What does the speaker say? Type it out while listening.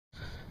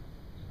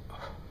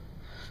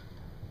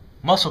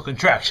Muscle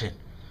contraction,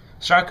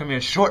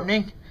 sarcomere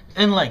shortening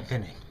and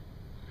lengthening.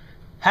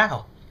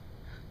 How?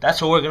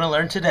 That's what we're going to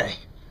learn today.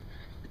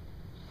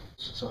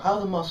 So how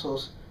the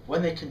muscles,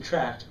 when they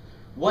contract,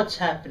 what's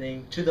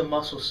happening to the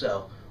muscle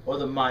cell or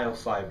the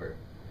myofiber?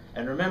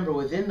 And remember,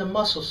 within the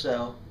muscle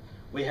cell,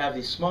 we have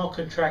these small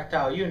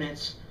contractile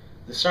units,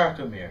 the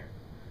sarcomere,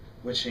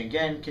 which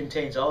again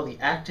contains all the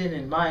actin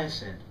and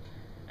myosin.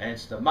 And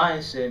it's the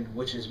myosin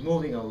which is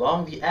moving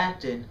along the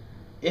actin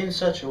in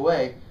such a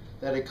way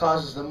that it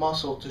causes the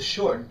muscle to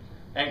shorten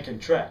and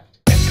contract.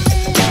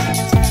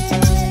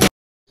 The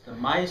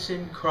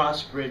myosin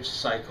cross-bridge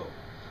cycle.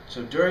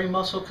 So during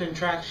muscle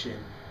contraction,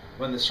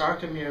 when the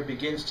sarcomere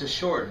begins to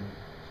shorten,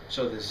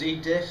 so the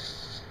Z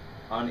discs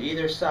on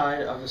either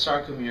side of the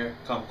sarcomere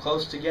come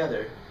close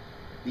together,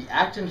 the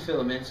actin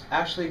filaments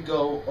actually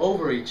go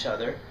over each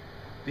other,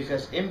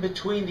 because in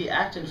between the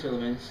actin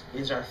filaments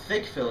is our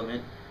thick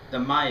filament, the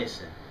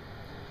myosin.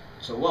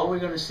 So what we're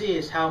going to see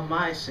is how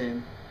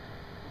myosin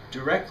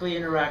directly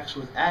interacts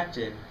with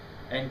actin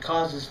and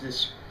causes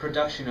this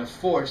production of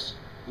force,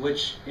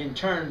 which in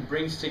turn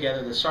brings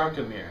together the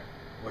sarcomere,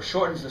 or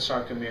shortens the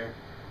sarcomere,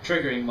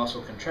 triggering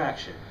muscle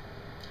contraction.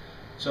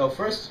 So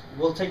first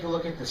we'll take a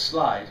look at the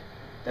slide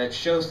that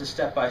shows the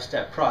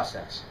step-by-step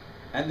process,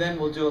 and then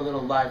we'll do a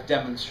little live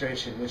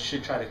demonstration which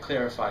should try to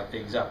clarify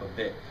things up a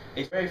bit.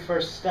 The very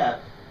first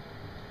step,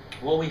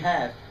 what we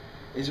have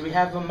is we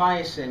have the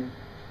myosin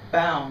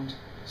bound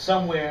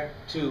somewhere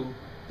to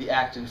the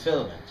actin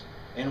filament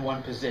in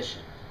one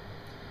position.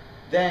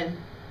 Then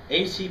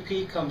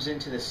ATP comes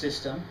into the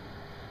system,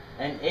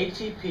 and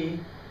ATP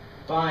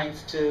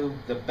binds to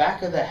the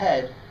back of the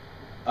head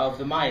of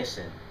the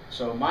myosin.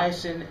 So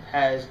myosin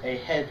has a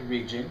head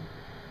region,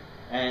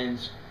 and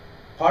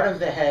part of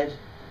the head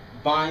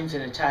binds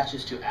and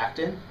attaches to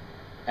actin,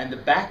 and the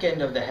back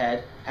end of the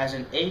head has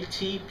an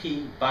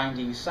ATP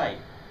binding site.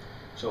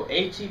 So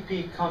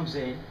ATP comes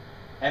in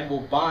and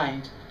will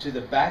bind to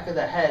the back of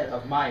the head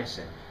of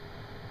myosin.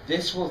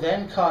 This will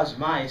then cause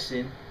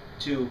myosin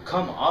to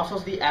come off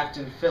of the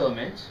actin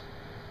filament,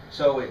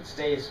 so it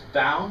stays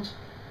bound,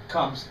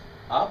 comes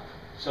up,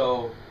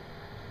 so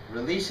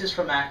releases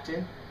from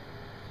actin.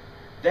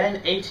 Then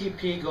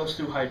ATP goes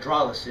through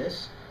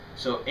hydrolysis,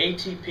 so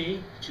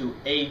ATP to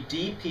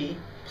ADP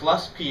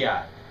plus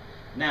PI.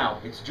 Now,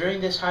 it's during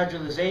this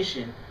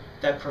hydrolyzation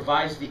that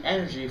provides the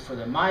energy for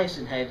the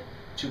myosin head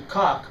to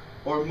cock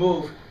or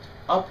move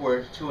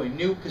upward to a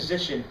new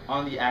position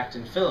on the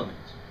actin filament.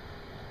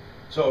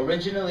 So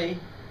originally,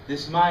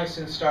 this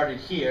myosin started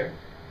here.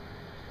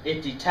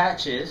 It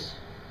detaches,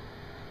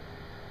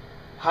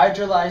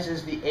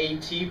 hydrolyzes the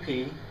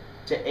ATP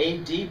to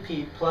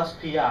ADP plus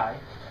PI,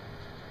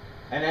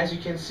 and as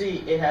you can see,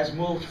 it has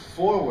moved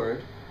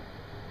forward.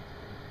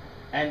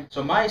 And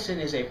so myosin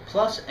is a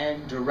plus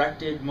N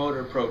directed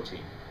motor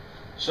protein.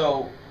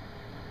 So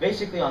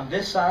basically on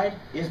this side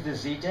is the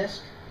Z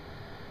disc,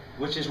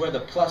 which is where the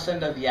plus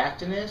end of the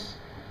actin is,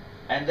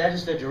 and that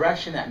is the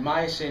direction that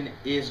myosin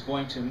is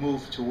going to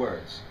move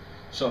towards.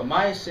 So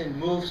myosin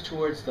moves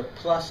towards the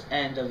plus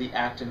end of the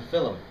actin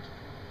filament.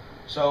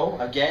 So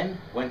again,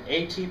 when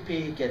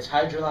ATP gets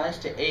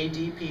hydrolyzed to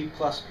ADP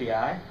plus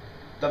PI,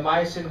 the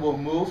myosin will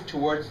move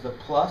towards the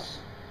plus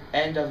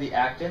end of the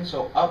actin,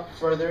 so up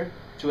further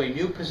to a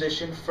new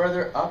position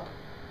further up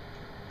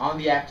on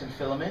the actin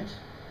filament,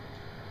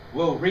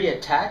 will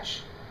reattach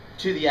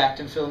to the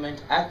actin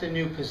filament at the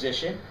new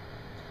position,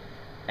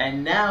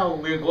 and now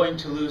we're going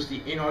to lose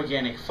the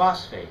inorganic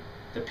phosphate,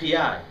 the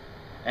PI.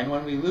 And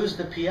when we lose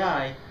the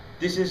PI,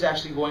 this is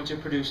actually going to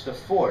produce the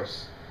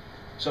force.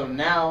 So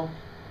now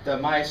the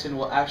myosin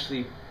will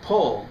actually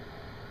pull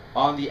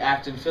on the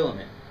actin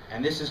filament,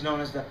 and this is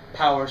known as the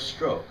power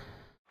stroke.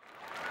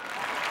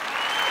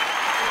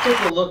 Let's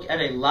take a look at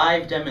a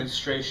live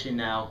demonstration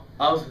now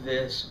of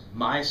this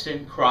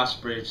myosin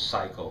cross-bridge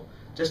cycle,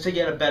 just to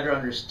get a better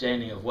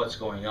understanding of what's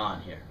going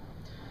on here.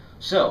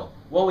 So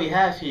what we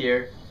have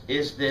here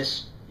is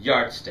this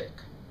yardstick.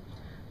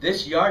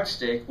 This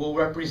yardstick will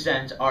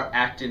represent our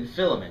actin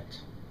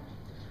filament.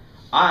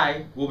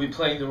 I will be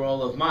playing the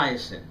role of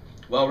myosin.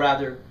 Well,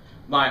 rather,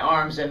 my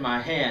arms and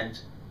my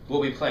hands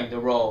will be playing the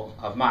role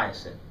of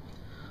myosin.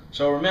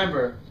 So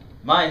remember,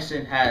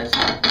 myosin has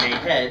a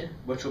head,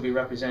 which will be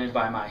represented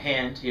by my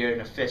hand here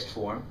in a fist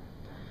form.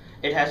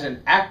 It has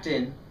an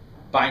actin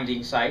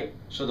binding site,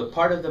 so the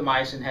part of the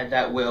myosin head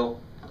that will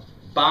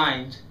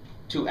bind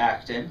to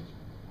actin.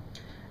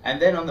 And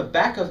then on the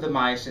back of the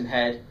myosin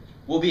head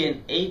will be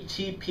an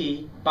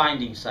ATP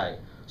binding site,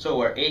 so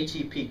where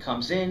ATP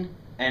comes in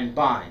and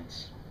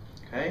binds.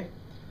 Okay?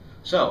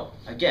 So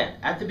again,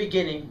 at the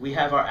beginning we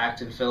have our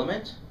actin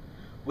filament,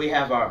 we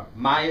have our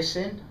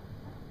myosin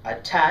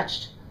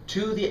attached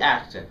to the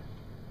actin.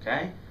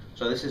 Okay?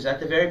 So this is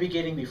at the very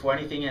beginning before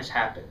anything has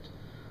happened.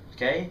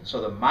 Okay? So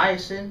the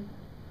myosin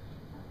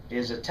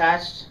is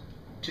attached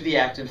to the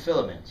actin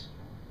filament.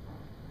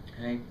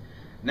 Okay?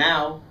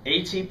 Now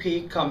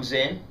ATP comes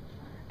in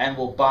and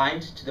will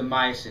bind to the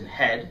myosin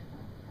head.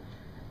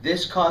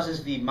 This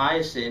causes the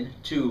myosin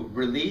to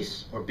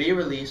release or be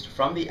released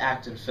from the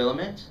actin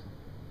filament,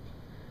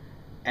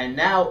 And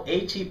now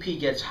ATP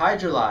gets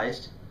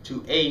hydrolyzed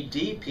to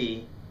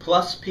ADP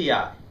plus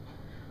PI.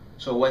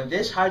 So when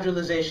this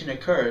hydrolyzation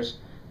occurs,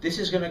 this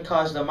is going to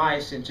cause the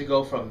myosin to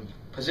go from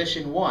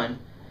position 1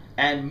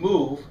 and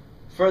move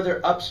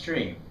further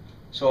upstream.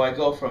 So I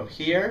go from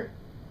here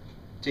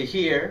to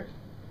here,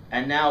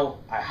 and now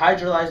I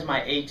hydrolyze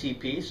my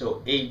ATP,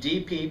 so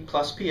ADP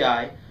plus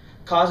PI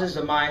causes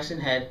the myosin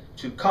head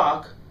to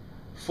cock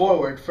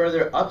forward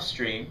further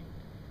upstream.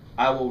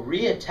 I will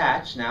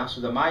reattach now,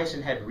 so the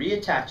myosin head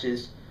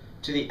reattaches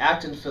to the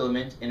actin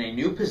filament in a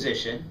new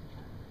position,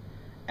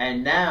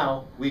 and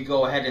now we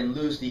go ahead and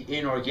lose the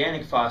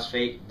inorganic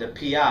phosphate, the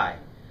PI.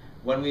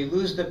 When we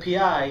lose the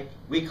PI,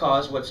 we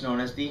cause what's known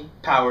as the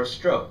power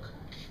stroke.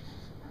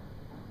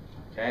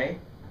 Okay?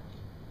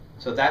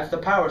 So that's the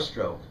power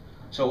stroke.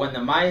 So when the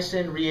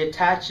myosin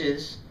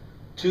reattaches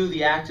to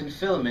the actin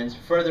filament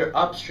further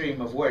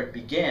upstream of where it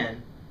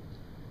began,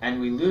 and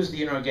we lose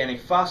the inorganic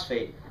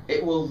phosphate,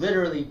 it will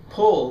literally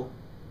pull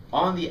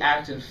on the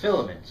actin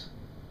filament.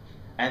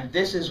 And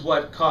this is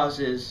what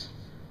causes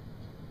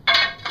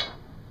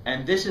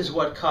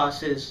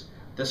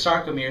the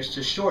sarcomeres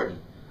to shorten.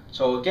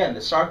 So again, the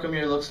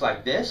sarcomere looks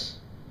like this.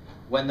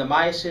 When the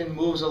myosin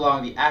moves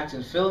along the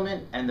actin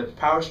filament and the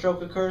power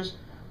stroke occurs,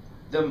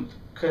 the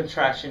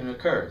contraction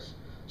occurs.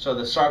 So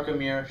the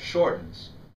sarcomere shortens.